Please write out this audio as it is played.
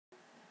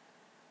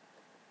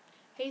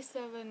Hey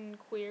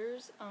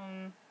TheSevenQueers,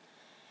 and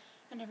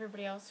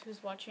everybody else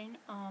who's watching.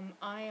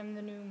 I am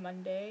the new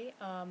Monday.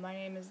 My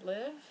name is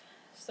Liv.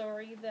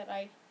 Sorry that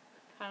I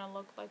kind of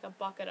look like a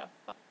bucket of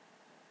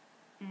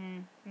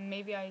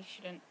maybe I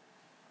shouldn't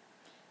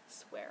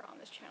swear on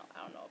this channel.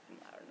 I don't know if I'm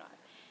loud or not.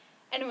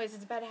 Anyways,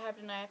 it's a bad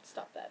habit and I have to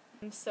stop that.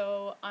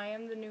 So, I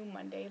am the new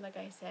Monday, like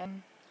I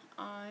said.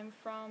 I'm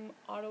from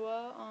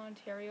Ottawa,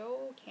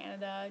 Ontario,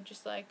 Canada,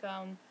 just like,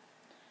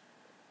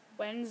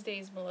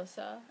 Wednesday's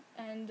Melissa,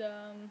 and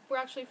we're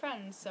actually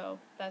friends, so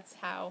that's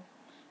how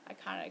I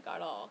kind of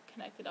got all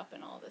connected up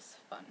in all this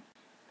fun.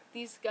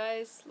 These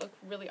guys look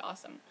really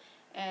awesome,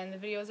 and the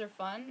videos are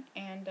fun,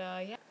 and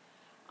yeah.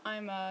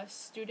 I'm a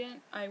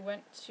student. I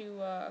went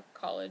to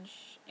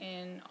college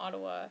in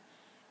Ottawa,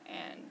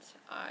 and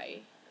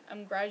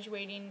I'm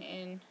graduating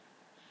in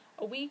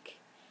a week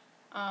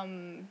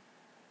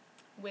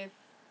with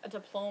a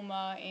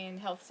diploma in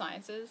health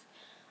sciences,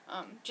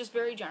 just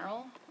very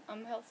general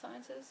health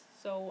sciences.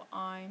 So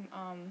I'm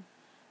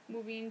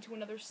moving to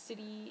another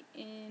city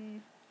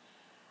in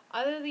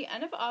either the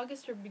end of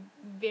August or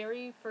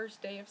very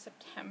first day of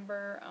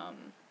September.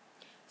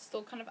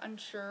 Still kind of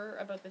unsure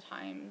about the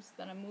times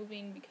that I'm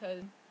moving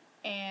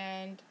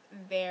and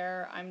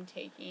there I'm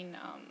taking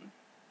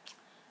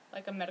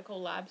like a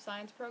medical lab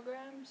science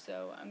program,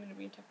 so I'm going to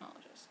be a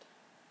technologist.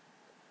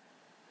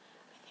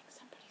 I think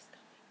somebody's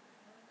coming.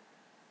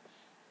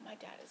 My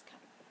dad is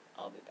coming.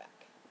 I'll be back.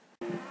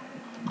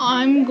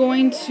 I'm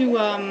going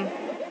to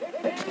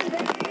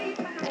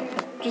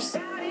just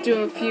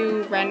do a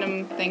few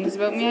random things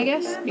about me, I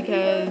guess,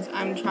 because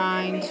I'm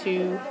trying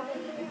to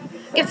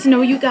get to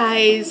know you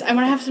guys. I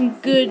want to have some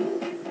good,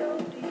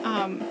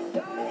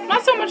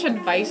 not so much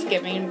advice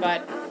giving,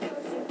 but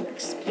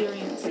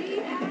experience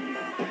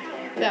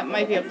that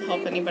might be able to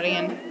help anybody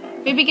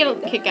and maybe get a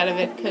kick out of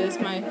it, because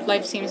my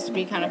life seems to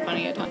be kind of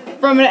funny at times.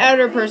 From an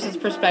outer person's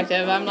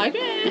perspective, I'm like,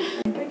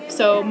 eh.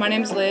 So, my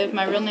name's Liv.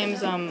 My real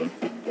name's,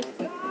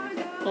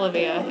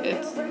 Olivia.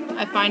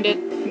 I find it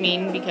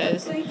mean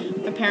because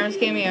my parents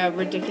gave me a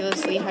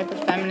ridiculously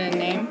hyper-feminine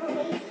name,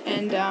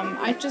 and,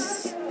 I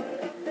just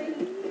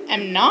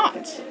am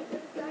not.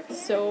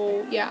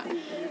 So, yeah.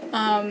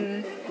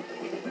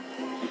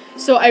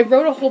 So I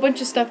wrote a whole bunch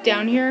of stuff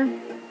down here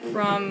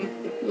from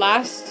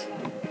last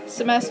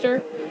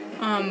semester,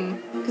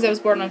 because I was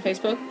bored on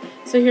Facebook.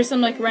 So here's some,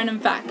 like, random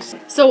facts.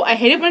 So I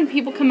hate it when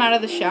people come out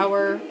of the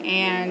shower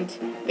and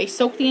they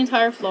soak the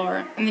entire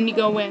floor, and then you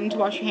go in to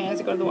wash your hands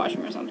and go to the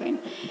washroom or something,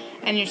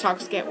 and your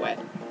socks get wet.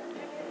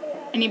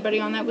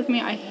 Anybody on that with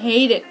me? I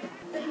hate it.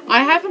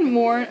 I haven't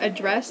worn a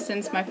dress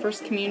since my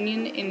first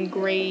communion in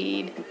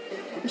grade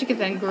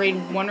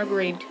 1 or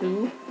grade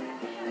 2,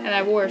 and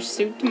I wore a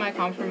suit to my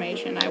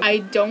confirmation. I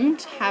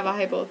don't have a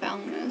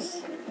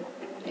hypothalamus.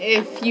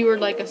 If you were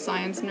like a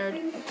science nerd,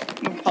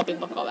 you'll probably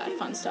look all that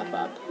fun stuff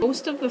up.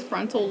 Most of the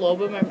frontal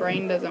lobe of my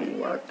brain doesn't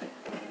work,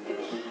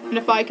 and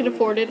if I could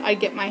afford it,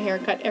 I'd get my hair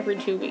cut every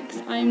 2 weeks.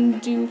 I'm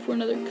due for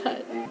another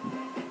cut.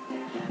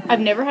 I've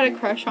never had a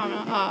crush on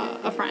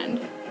a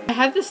friend. I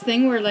have this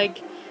thing where,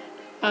 like,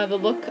 the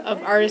look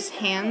of artists'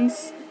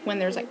 hands when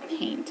there's, like,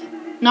 paint.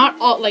 Not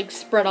all, like,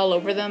 spread all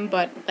over them,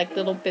 but, like,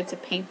 little bits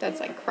of paint that's,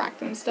 like,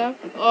 cracked and stuff.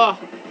 Ugh,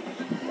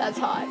 that's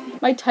hot.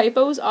 My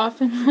typos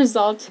often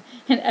result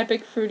in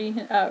epic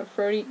Freudian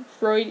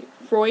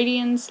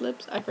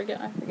slips. I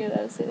forget how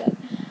to say that.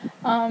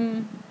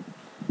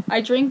 I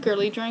drink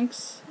girly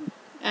drinks,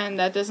 and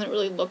that doesn't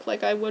really look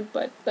like I would,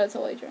 but that's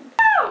all I drink.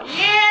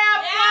 Yeah,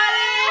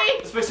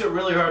 buddy! This makes it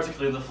really hard to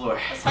clean the floor.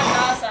 That's fucking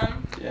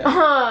awesome.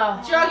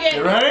 Yeah. Drug it.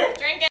 You ready?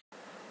 Drink it.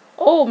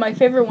 Oh, my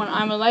favorite one.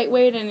 I'm a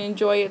lightweight and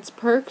enjoy its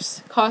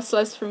perks. Costs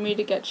less for me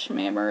to get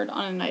shmammered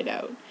on a night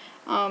out.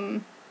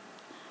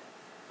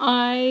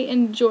 I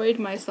enjoyed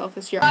myself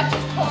this year.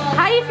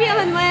 How you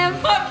feeling, Liv?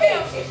 Fuck you,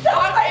 she's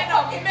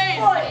talking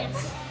amazing.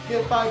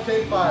 Get 5,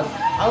 take 5.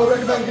 I would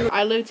recommend getting.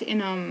 I lived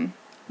in,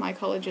 my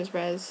college's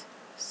res,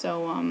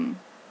 so,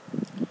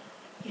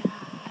 yeah,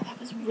 that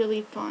was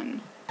really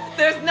fun.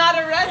 There's not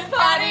a rest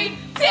party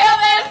till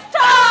there's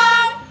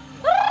time.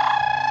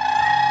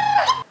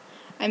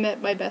 I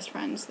met my best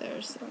friends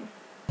there, so.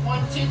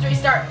 1, 2, 3,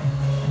 start.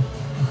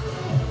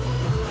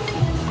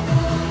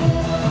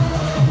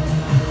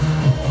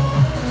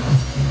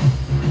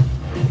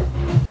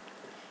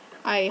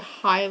 I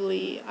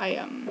highly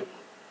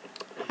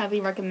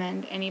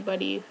recommend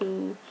anybody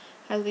who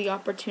has the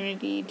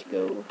opportunity to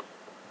go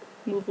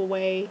move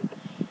away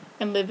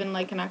and live in,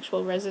 like, an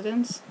actual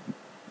residence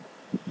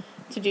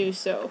to do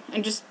so.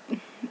 And just,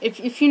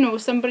 if you know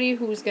somebody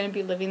who's going to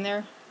be living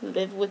there,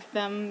 live with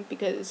them,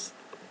 because,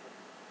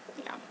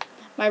 yeah,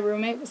 my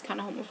roommate was kind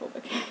of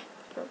homophobic.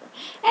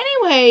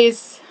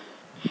 Anyways,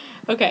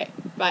 okay,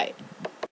 bye.